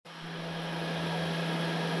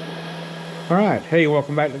Alright, hey,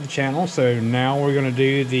 welcome back to the channel. So now we're going to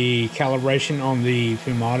do the calibration on the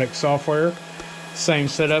Pumotix software. Same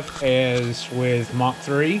setup as with Mach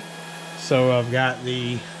 3. So I've got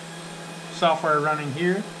the software running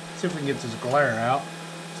here. Let's see if we can get this glare out.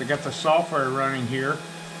 So I got the software running here.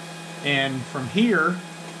 And from here,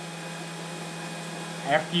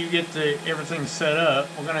 after you get everything set up,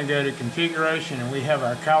 we're going to go to configuration, and we have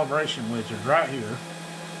our calibration wizard right here.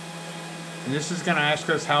 And this is going to ask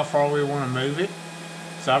us how far we want to move it.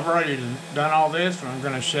 So I've already done all this, and I'm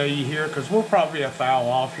going to show you here because we're probably a thou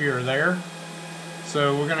off here or there.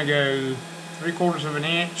 So we're going to go 3/4 of an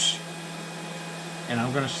inch, and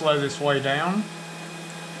I'm going to slow this way down.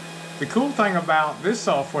 The cool thing about this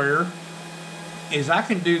software is I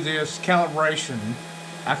can do this calibration.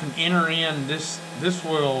 I can enter in this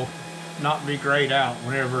will not be grayed out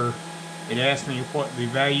whenever it asks me what the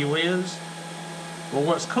value is. Well,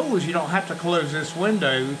 what's cool is you don't have to close this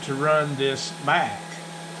window to run this back.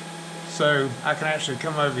 So I can actually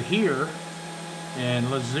come over here and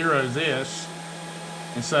let's zero this.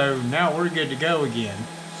 And so now we're good to go again.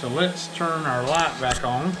 So let's turn our light back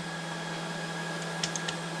on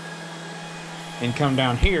and come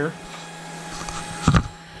down here.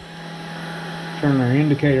 Turn our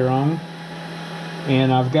indicator on.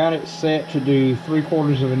 And I've got it set to do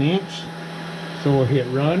 3/4 of an inch. So we'll hit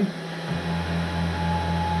run.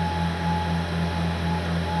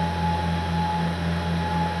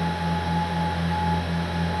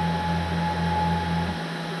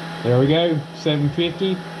 There we go,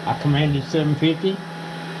 750. I commanded 750.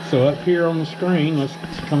 So up here on the screen, let's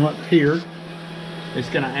come up here. It's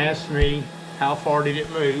going to ask me how far did it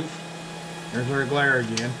move. There's our glare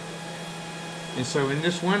again. And so in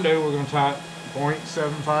this window, we're going to type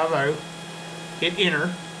 0.750, hit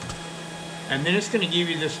enter, and then it's going to give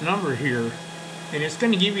you this number here, and it's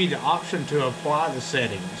going to give you the option to apply the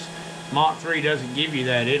settings. Mach 3 doesn't give you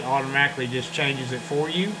that. It automatically just changes it for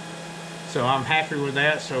you. So I'm happy with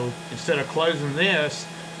that. So instead of closing this,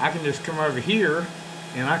 I can just come over here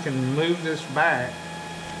and I can move this back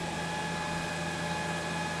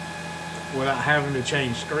without having to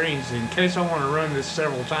change screens in case I want to run this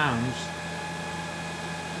several times.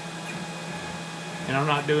 And I'm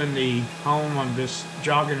not doing the home, I'm just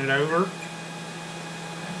jogging it over.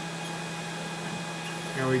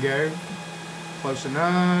 There we go. Close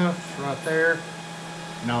enough, right there.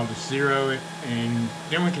 And I'll just zero it, and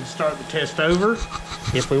then we can start the test over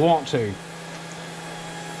if we want to.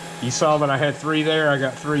 You saw that I had 3 there, I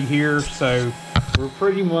got 3 here, so we're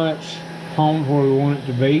pretty much home where we want it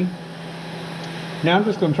to be. Now I'm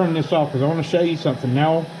just going to turn this off because I want to show you something.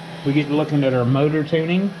 Now we get looking at our motor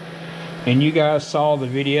tuning, and you guys saw the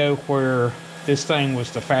video where this thing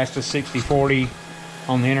was the fastest 60/40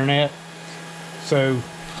 on the internet. So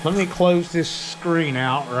let me close this screen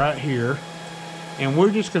out right here. And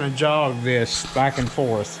we're just going to jog this back and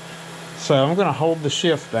forth. So I'm going to hold the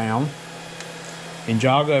shift down and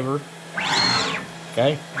jog over.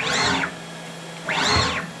 Okay.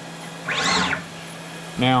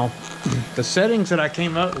 Now, the settings that I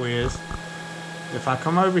came up with, if I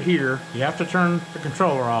come over here, you have to turn the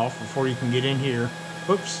controller off before you can get in here.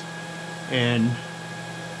 Whoops. And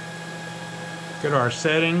go to our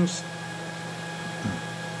settings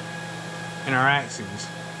and our axes.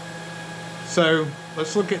 So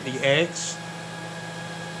let's look at the X.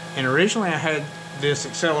 And originally I had this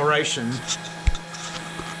acceleration.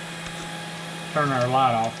 Turn our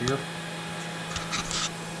light off here.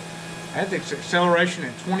 I had this acceleration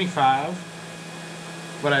at 25,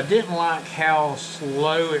 but I didn't like how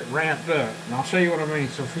slow it ramped up. And I'll show you what I mean.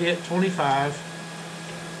 So if we hit 25,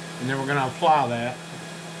 and then we're going to apply that.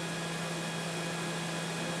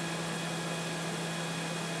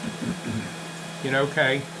 Hit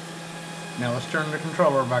OK. Now let's turn the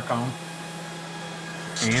controller back on.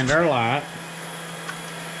 And our light.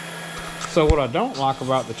 So what I don't like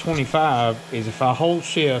about the 25 is if I hold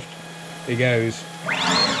shift, it goes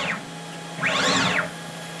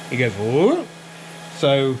whoop.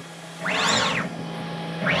 So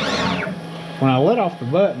when I let off the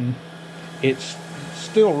button, it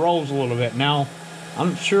still rolls a little bit. Now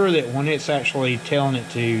I'm sure that when it's actually telling it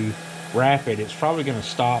to rapid, it's probably going to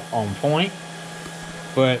stop on point.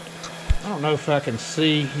 But I don't know if I can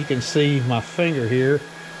see, you can see my finger here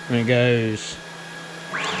when it goes.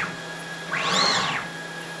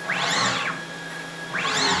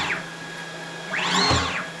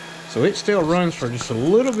 So it still runs for just a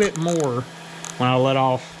little bit more when I let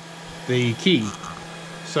off the key.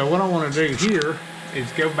 So what I want to do here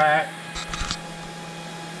is go back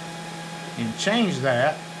and change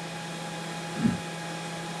that.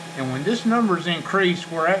 And when this number is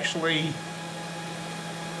increased, we're actually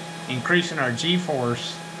increasing our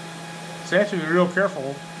G-force. So we have to be real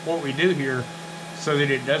careful what we do here so that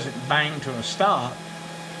it doesn't bang to a stop.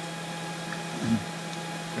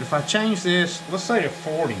 But if I change this, let's say to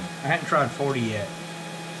 40, I haven't tried 40 yet,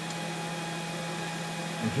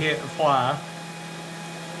 and hit apply,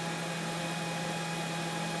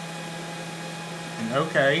 and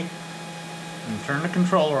OK, and turn the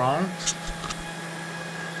controller on.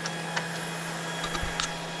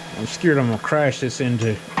 I'm scared I'm gonna crash this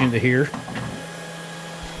into here.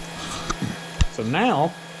 So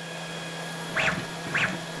now,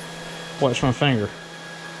 watch my finger.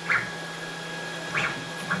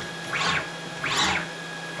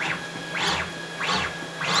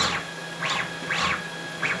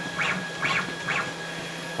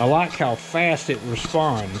 I like how fast it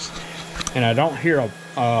responds, and I don't hear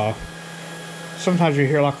a, sometimes you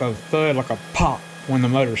hear like a thud, like a pop when the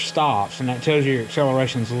motor stops, and that tells you your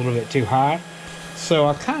acceleration's a little bit too high. So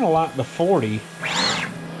I kind of like the 40.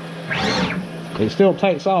 It still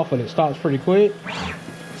takes off, but it stops pretty quick.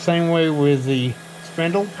 Same way with the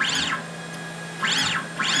spindle.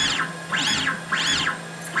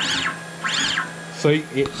 So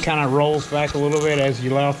it kind of rolls back a little bit as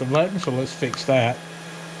you let off the button, so let's fix that.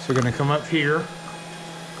 So we're going to come up here.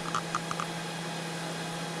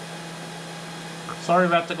 Sorry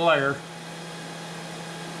about the glare.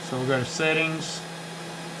 So we'll go to settings.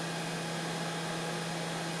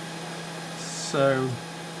 So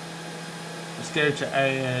let's go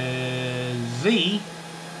to Z,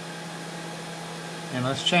 and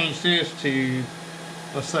let's change this to,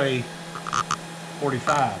 let's say,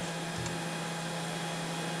 45.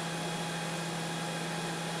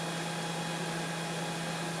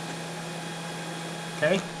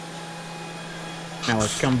 Okay. Now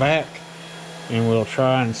let's come back and we'll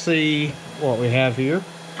try and see what we have here.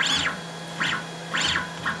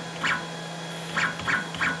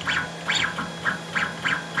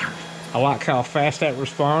 I like how fast that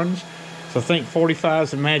responds. So I think 45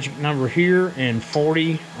 is the magic number here and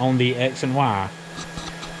 40 on the X and Y.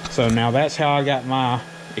 So now that's how I got my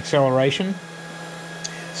acceleration.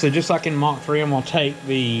 So just like in Mach 3, I'm going to take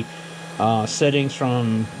the settings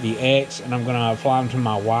from the X and I'm going to apply them to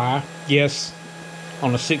my Y. Yes,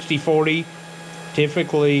 on a 60/40,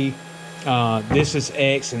 typically this is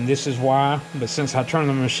X and this is Y, but since I turn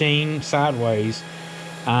the machine sideways,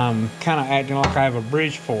 I'm kind of acting like I have a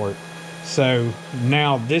bridge for it. So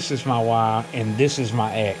now this is my Y and this is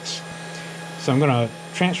my X. So I'm going to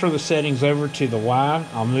transfer the settings over to the Y.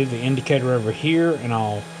 I'll move the indicator over here and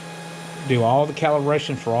I'll do all the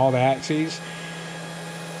calibration for all the axes.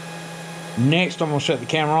 Next, I'm going to shut the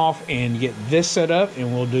camera off and get this set up,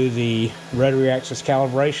 and we'll do the rotary axis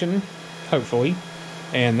calibration, hopefully.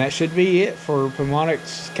 And that should be it for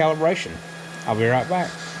Pumotix calibration. I'll be right back.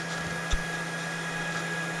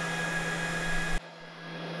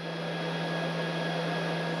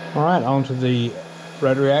 Alright, on to the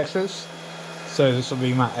rotary axis. So this will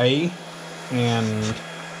be my A, and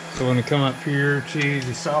so we're going to come up here to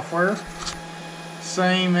the software.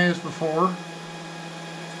 Same as before.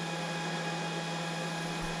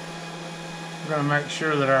 We're going to make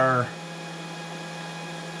sure that our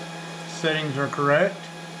settings are correct.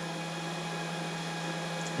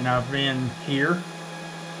 And I've been here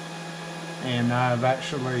and I've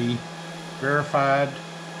actually verified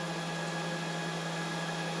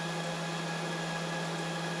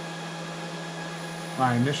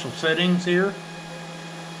my initial settings here.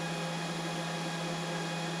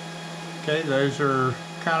 Okay, those are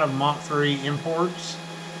kind of Mach 3 imports.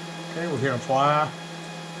 Okay, we'll hit apply.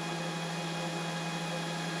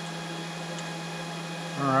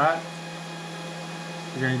 Alright,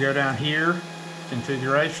 we're going to go down here,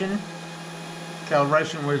 configuration,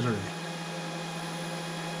 calibration wizard.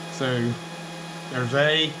 So there's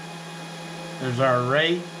A, there's our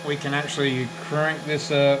rate. We can actually crank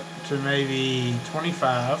this up to maybe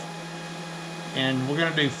 25, and we're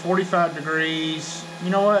going to do 45 degrees.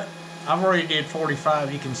 You know what? I've already did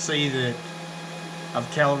 45. You can see that I've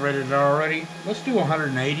calibrated it already. Let's do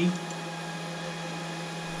 180.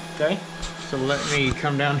 Okay. So let me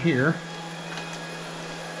come down here.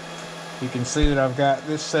 You can see that I've got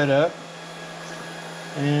this set up,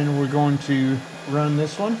 and we're going to run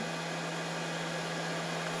this one.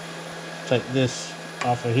 Take this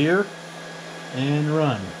off of here and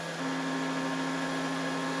run.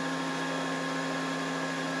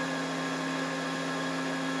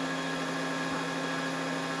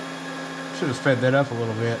 Should have sped that up a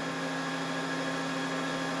little bit.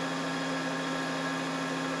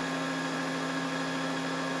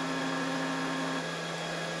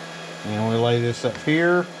 And we lay this up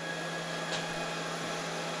here.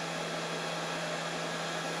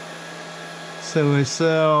 So it's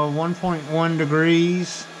 1.1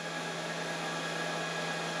 degrees.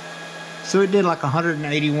 So it did like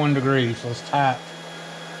 181 degrees. Let's type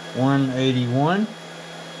 181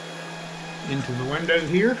 into the window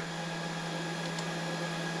here.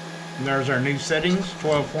 And there's our new settings,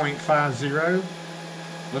 12.50.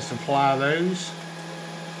 Let's apply those.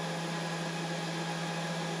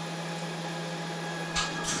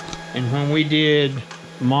 And when we did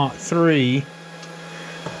Mach 3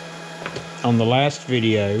 on the last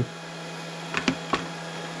video,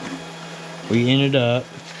 we ended up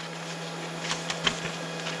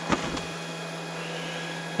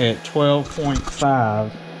at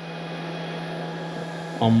 12.5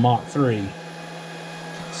 on Mach 3.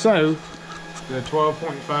 So the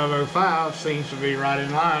 12.505 seems to be right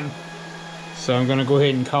in line. So I'm going to go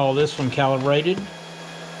ahead and call this one calibrated.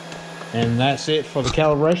 And that's it for the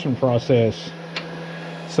calibration process.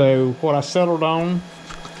 So what I settled on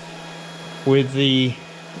with the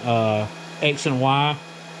X and Y,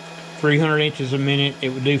 300 inches a minute, it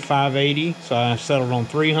would do 580. So I settled on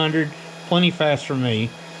 300, plenty fast for me.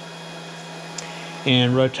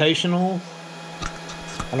 And rotational,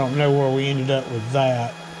 I don't know where we ended up with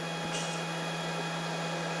that.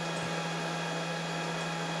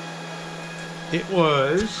 It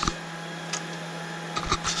was,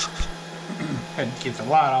 had to get the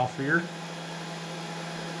light off here.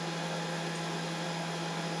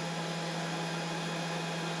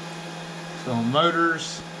 So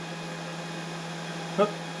motors, oh,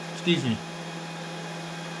 excuse me.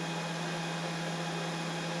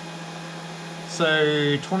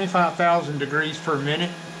 So 25,000 degrees per minute.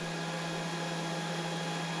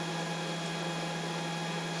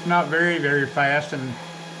 It's not very fast, and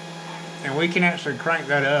we can actually crank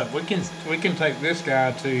that up. We can take this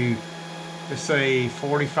guy to, let's say,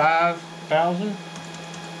 45,000.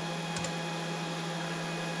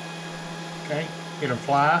 Okay, hit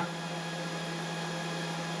apply.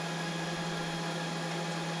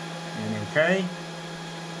 And okay.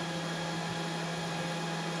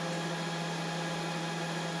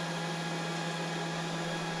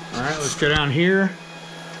 All right, let's go down here.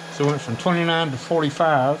 So it went from 29 to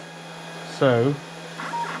 45. So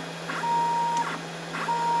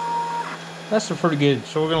that's a pretty good,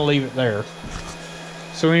 so we're gonna leave it there.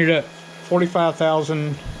 So we ended up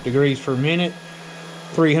 45,000 degrees per minute,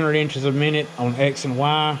 300 inches a minute on X and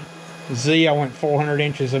Y. Z, I went 400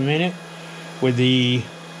 inches a minute with the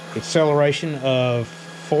acceleration of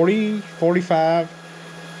 45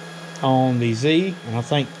 on the Z, and I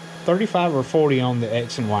think 35 or 40 on the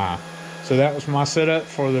X and Y. So that was my setup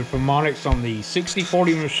for the Pumotix on the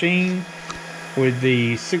 6040 machine with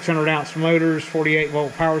the 600 ounce motors, 48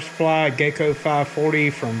 volt power supply, Geico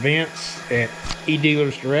 540 from Vince at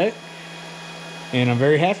eDealers Direct, and I'm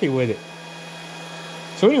very happy with it.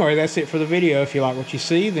 So anyway, that's it for the video. If you like what you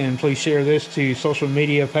see, then please share this to social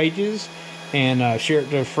media pages and share it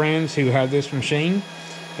to friends who have this machine,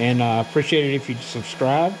 and I appreciate it if you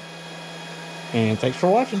subscribe, and thanks for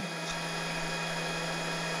watching.